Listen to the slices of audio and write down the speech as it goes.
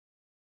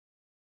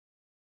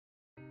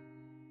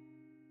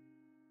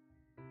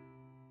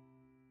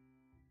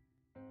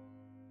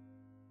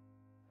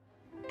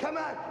Come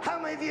on, how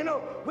many of you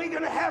know we're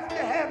going to have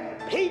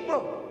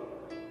people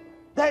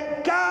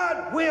that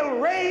God will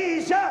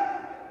raise up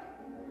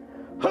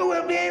who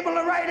will be able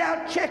to write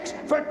out checks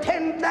for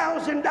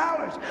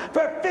 $10,000,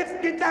 for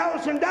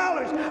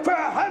 $50,000, for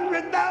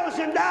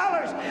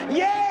 $100,000,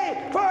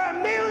 yea, for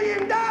 $1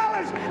 million.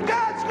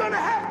 God's going to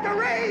have to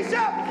raise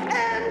up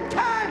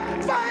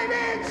end-time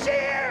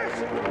financiers.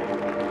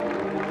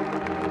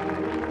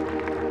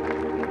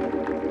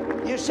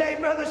 You say,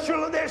 Brother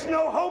Cerullo, there's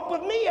no hope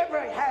of me ever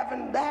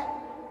having that.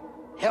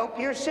 Help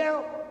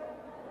yourself.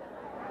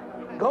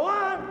 Go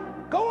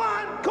on, go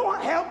on, go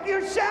on, help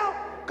yourself.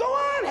 Go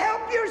on,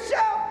 help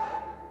yourself.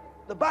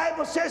 The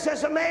Bible says,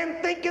 as a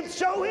man thinketh,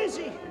 so is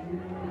he.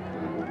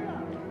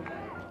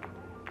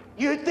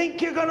 You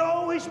think you're going to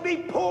always be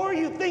poor?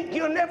 You think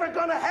you're never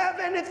going to have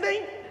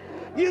anything?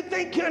 You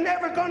think you're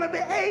never going to be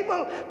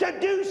able to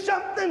do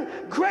something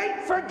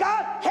great for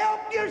God?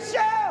 Help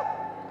yourself.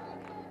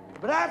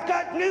 But I've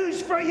got news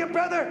for you,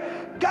 brother.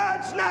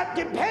 God's not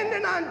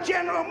dependent on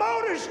General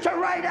Motors to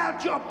write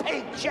out your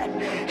paycheck.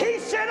 He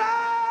said,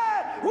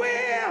 I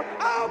will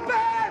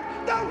open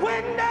the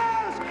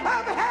windows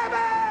of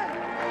heaven.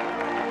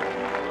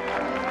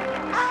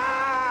 I,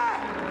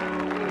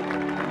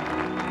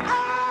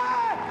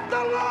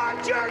 the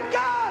Lord your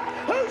God,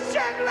 who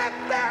said, let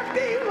there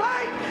be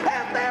light,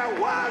 and there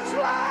was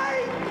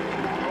light.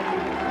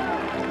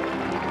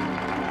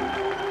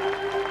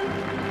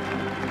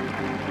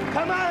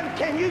 Come on,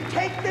 can you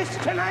take this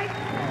tonight?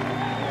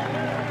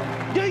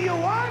 Do you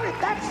want it?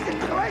 That's the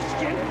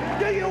question.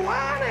 Do you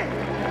want it?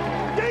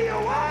 Do you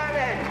want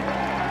it?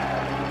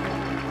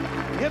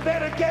 You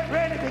better get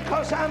ready,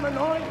 because I'm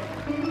anointed.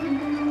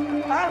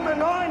 I'm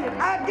anointed.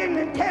 I didn't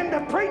intend to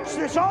preach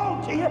this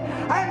all to you.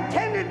 I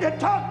intended to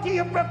talk to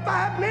you for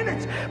 5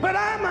 minutes, but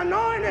I'm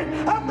anointed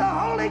of the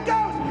Holy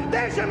Ghost.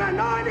 There's an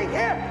anointing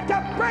here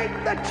to break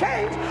the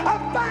chains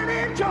of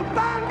financial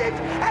bondage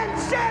and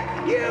set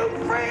you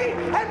free,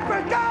 and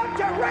for God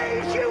to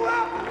raise you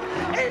up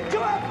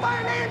into a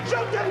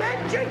financial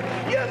dimension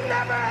you've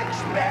never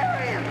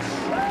experienced.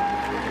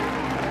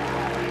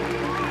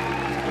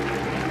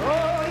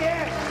 Oh,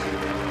 yes.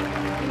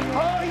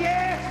 Oh,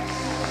 yes.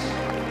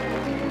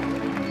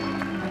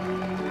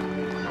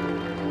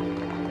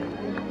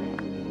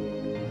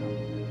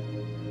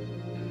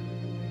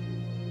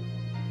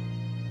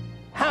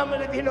 How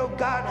many of you know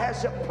God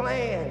has a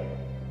plan?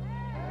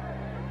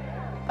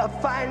 A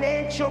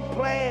financial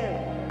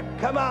plan.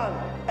 Come on.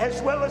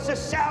 As well as a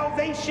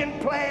salvation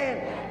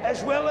plan,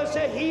 as well as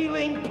a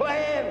healing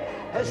plan,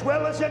 as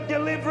well as a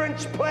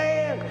deliverance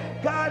plan.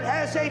 God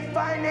has a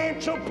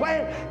financial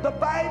plan. The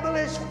Bible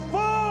is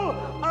full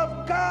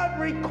of God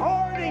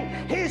recording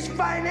his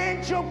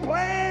financial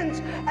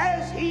plans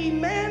as he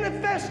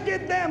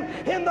manifested them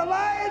in the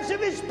lives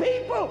of his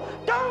people.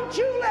 Don't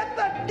you let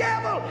the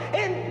devil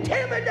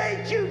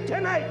intimidate you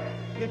tonight.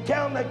 You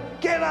tell him to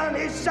get on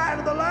his side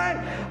of the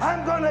line.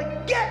 I'm going to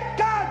get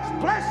God's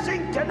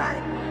blessing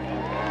tonight.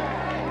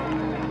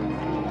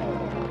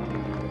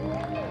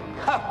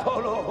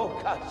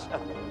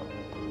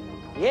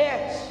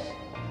 Yes,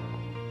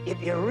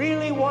 if you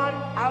really want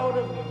out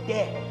of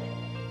debt,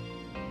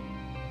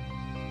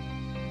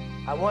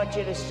 I want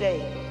you to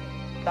say,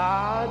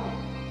 God,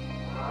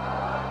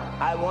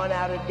 I want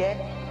out of debt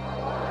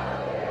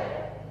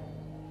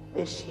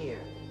this year.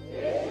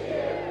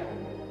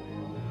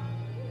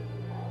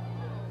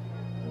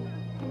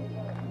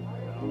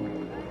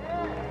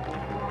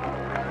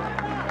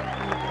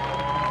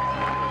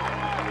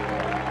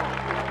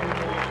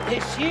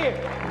 This year.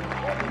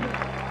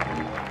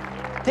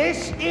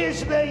 This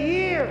is the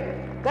year.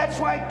 That's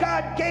why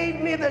God gave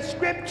me the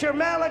scripture,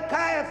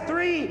 Malachi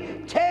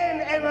 3,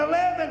 10 and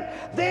 11.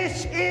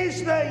 This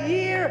is the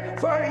year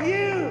for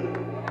you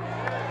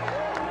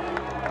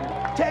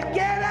to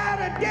get out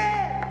of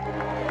debt,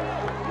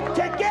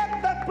 to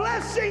get the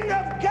blessing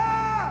of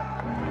God,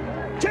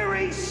 to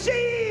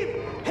receive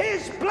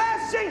his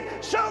blessing,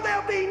 so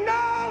there'll be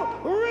no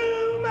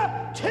room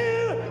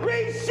to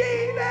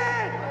receive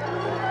it.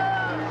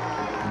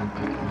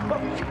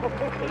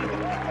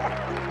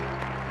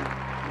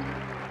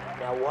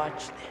 Now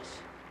watch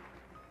this.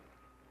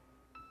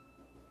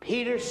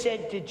 Peter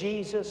said to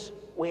Jesus,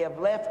 we have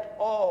left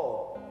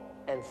all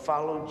and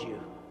followed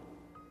you.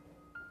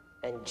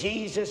 And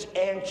Jesus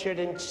answered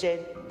and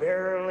said,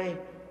 verily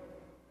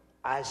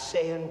I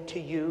say unto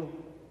you,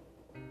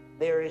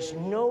 there is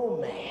no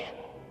man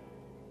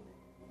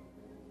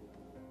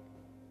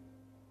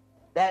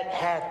that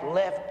hath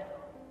left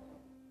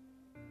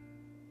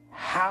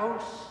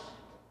house,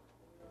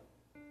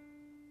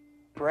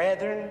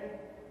 brethren,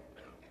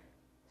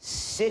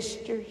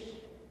 sisters,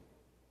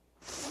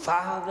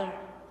 father,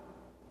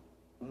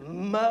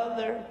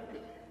 mother,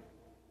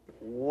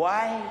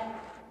 wife,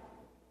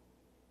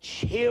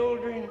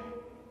 children,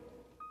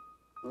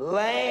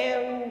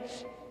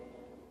 lands,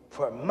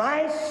 for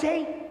my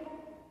sake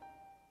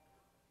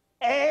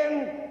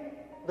and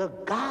the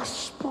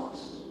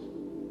gospel's,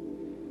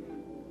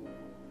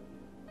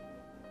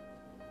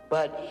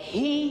 but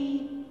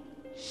he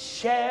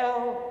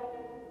shall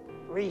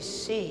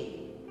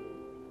receive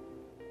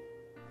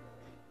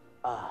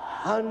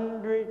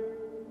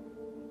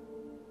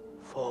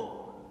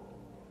 100-fold.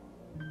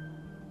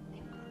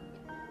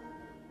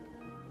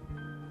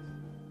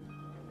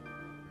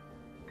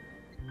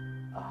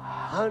 A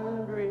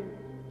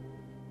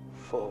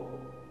 100-fold.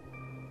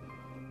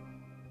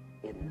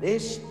 In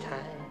this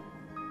time,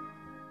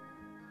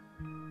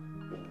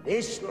 in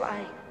this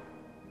life,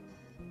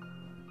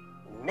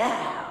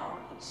 now,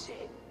 he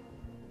said,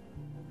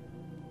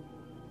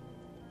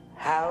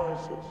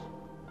 houses,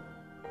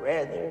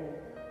 brethren,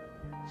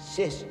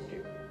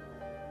 sisters,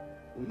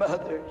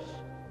 mothers,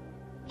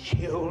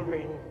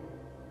 children,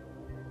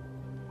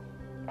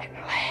 and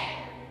land.